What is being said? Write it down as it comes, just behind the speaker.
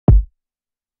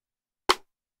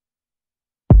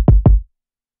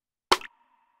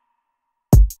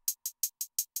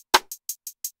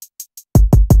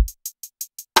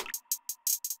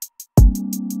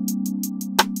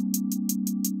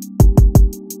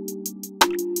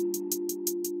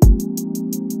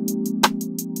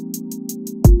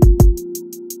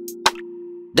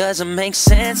doesn't make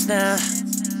sense now.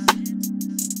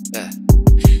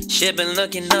 Shit been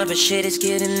looking up and shit is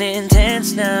getting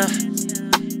intense now.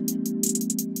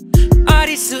 All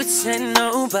these suits say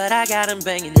no, but I got them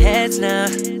banging heads now.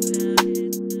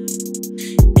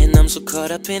 And I'm so caught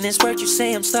up in this work, you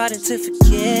say I'm starting to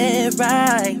forget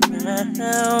right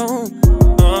now.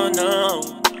 Oh no,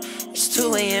 it's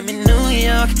 2 AM in New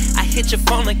York. I hit your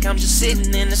phone like I'm just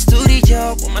sitting in the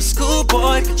studio with my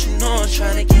schoolboy, but you know I'm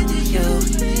trying to get to you.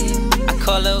 I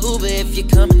call her Uber if you're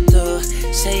coming through.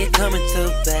 Say you're coming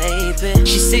through, baby.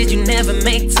 She said you never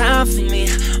make time for me,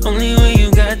 only when you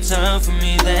got time for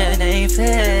me. That ain't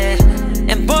fair.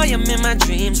 And boy, I'm in my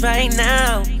dreams right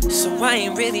now, so I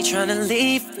ain't really tryna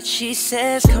leave. But she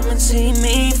says, come and see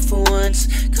me for once.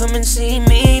 Come and see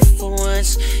me for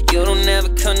once. You don't ever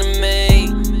come to me.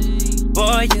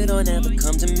 Boy, you don't ever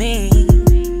come to me.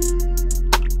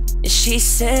 And she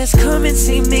says, come and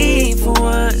see me for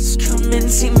once. Come and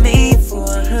see me for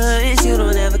once. You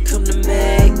don't ever come to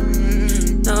me.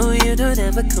 No, you don't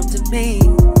ever come to me.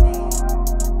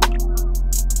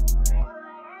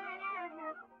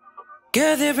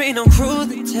 Girl, there ain't no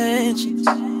cruel intentions.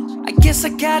 I guess I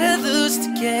gotta lose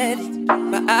to get it,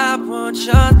 but I want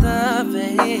your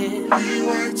loving.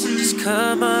 Just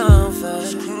come over.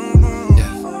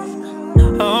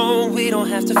 Oh, we don't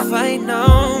have to fight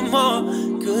no more.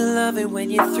 Good loving when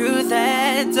you're through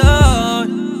that door.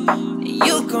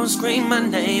 You gon' scream my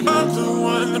name. I'm the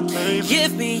one to blame.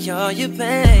 Give me all your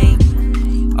pain,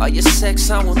 all your sex,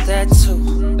 I want that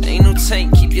too. Ain't no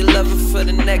tank, keep your loving for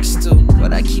the next two.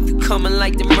 But I keep you coming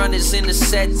like them runners in the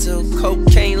set too.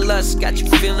 Cocaine lust got you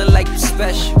feeling like you're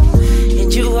special.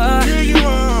 And you are,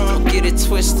 don't get it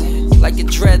twisted, like a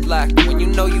dreadlock when you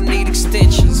know you need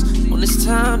extensions. On this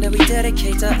time that we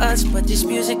dedicate to us, but this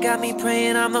music got me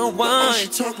praying I'm the one. All she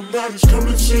talking about is come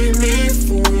and see me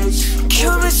for once.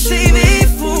 Come and see me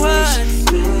for once.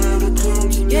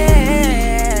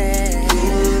 Yeah.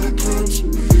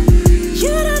 You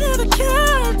don't ever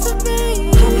come to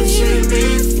me. Come and see me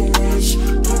for once.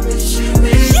 Come and see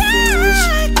me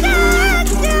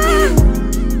for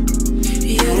once.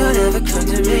 You don't ever come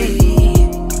to me.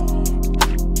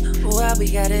 Why we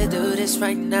gotta do this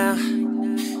right now?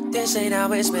 This ain't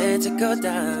how it's meant to go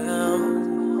down.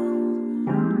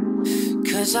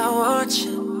 Cause I want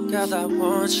you, girl, I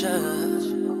want you.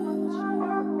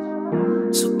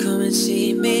 So come and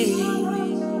see me.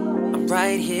 I'm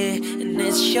right here and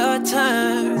it's your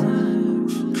turn.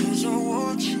 Cause I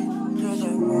want you, girl, I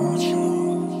want you.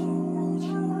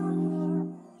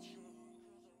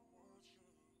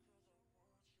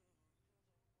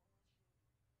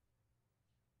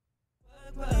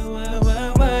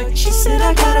 She said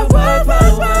I gotta